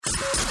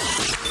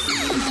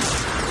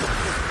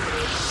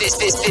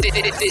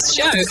This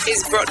show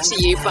is brought to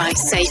you by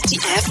Safety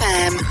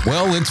FM.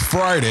 Well, it's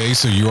Friday,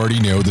 so you already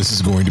know this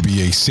is going to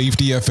be a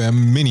Safety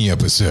FM mini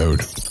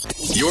episode.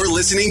 You're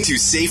listening to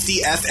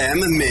Safety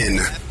FM Min.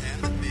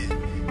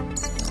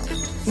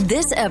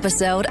 This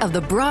episode of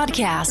the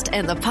broadcast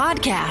and the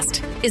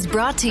podcast is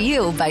brought to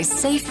you by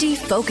Safety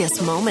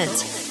Focus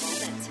Moment.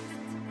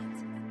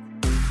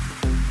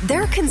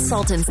 They're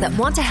consultants that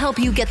want to help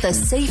you get the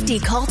safety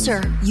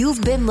culture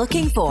you've been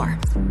looking for.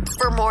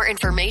 For more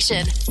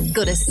information,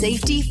 go to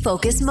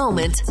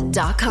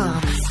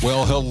safetyfocusmoment.com.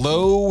 Well,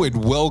 hello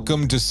and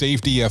welcome to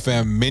Safety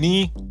FM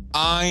Mini.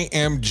 I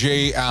am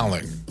Jay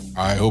Allen.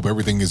 I hope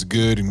everything is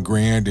good and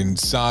grand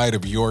inside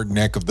of your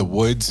neck of the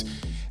woods.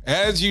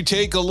 As you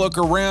take a look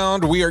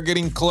around, we are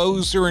getting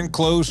closer and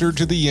closer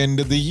to the end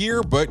of the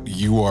year, but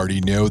you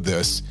already know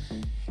this.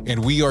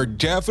 And we are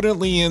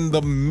definitely in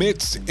the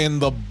midst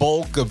and the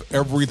bulk of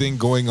everything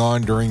going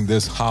on during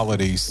this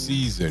holiday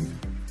season.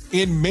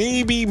 And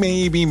maybe,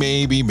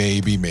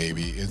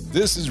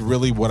 this is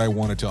really what I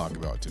want to talk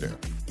about today.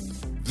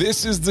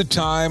 This is the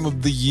time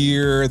of the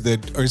year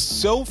that is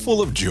so full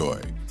of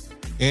joy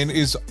and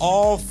is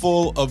all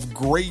full of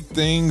great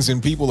things,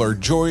 and people are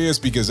joyous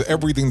because of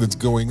everything that's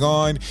going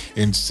on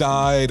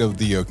inside of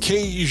the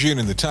occasion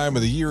and the time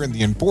of the year and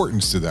the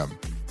importance to them.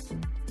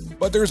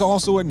 But there's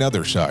also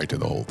another side to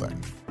the whole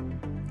thing.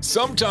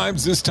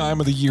 Sometimes this time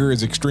of the year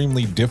is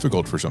extremely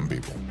difficult for some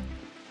people.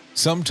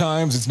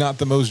 Sometimes it's not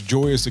the most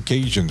joyous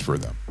occasions for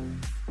them.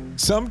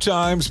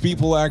 Sometimes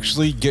people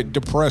actually get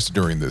depressed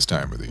during this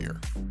time of the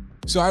year.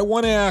 So I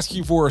want to ask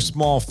you for a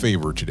small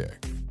favor today.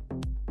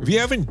 If you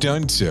haven't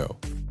done so,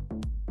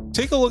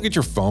 take a look at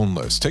your phone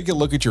list, take a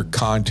look at your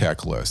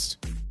contact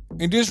list,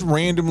 and just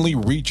randomly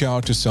reach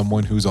out to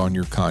someone who's on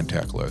your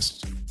contact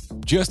list.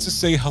 Just to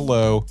say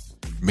hello.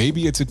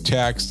 Maybe it's a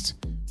text,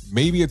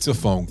 maybe it's a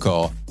phone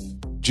call,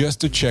 just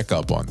to check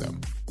up on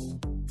them.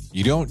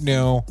 You don't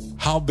know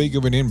how big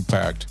of an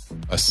impact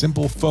a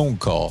simple phone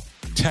call,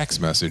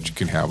 text message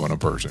can have on a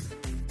person.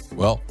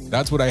 Well,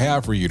 that's what I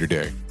have for you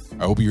today.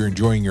 I hope you're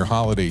enjoying your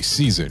holiday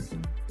season.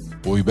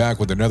 We'll be back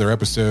with another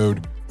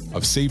episode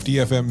of Safety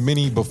FM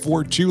Mini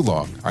before too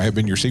long. I have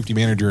been your safety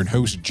manager and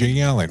host,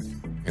 Jay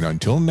Allen. And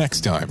until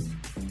next time,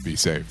 be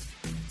safe.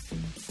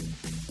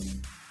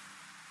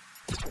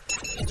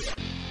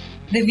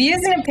 The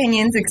views and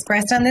opinions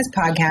expressed on this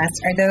podcast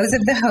are those of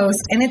the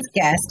host and its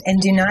guest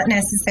and do not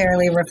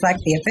necessarily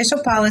reflect the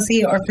official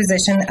policy or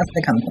position of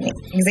the company.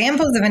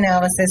 Examples of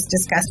analysis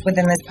discussed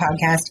within this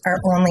podcast are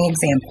only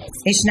examples.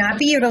 They should not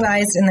be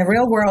utilized in the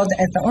real world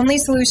as the only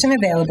solution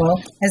available,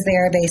 as they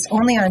are based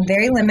only on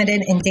very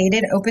limited and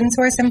dated open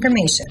source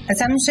information.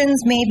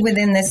 Assumptions made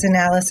within this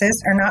analysis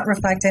are not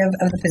reflective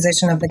of the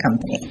position of the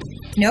company.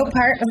 No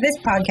part of this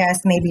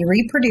podcast may be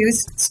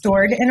reproduced,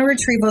 stored in a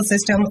retrieval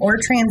system, or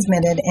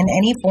transmitted in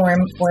any form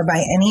or by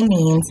any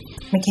means,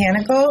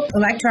 mechanical,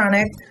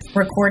 electronic,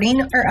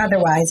 recording, or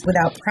otherwise,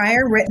 without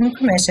prior written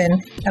permission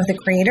of the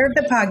creator of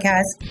the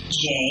podcast,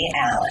 Jay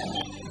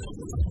Allen.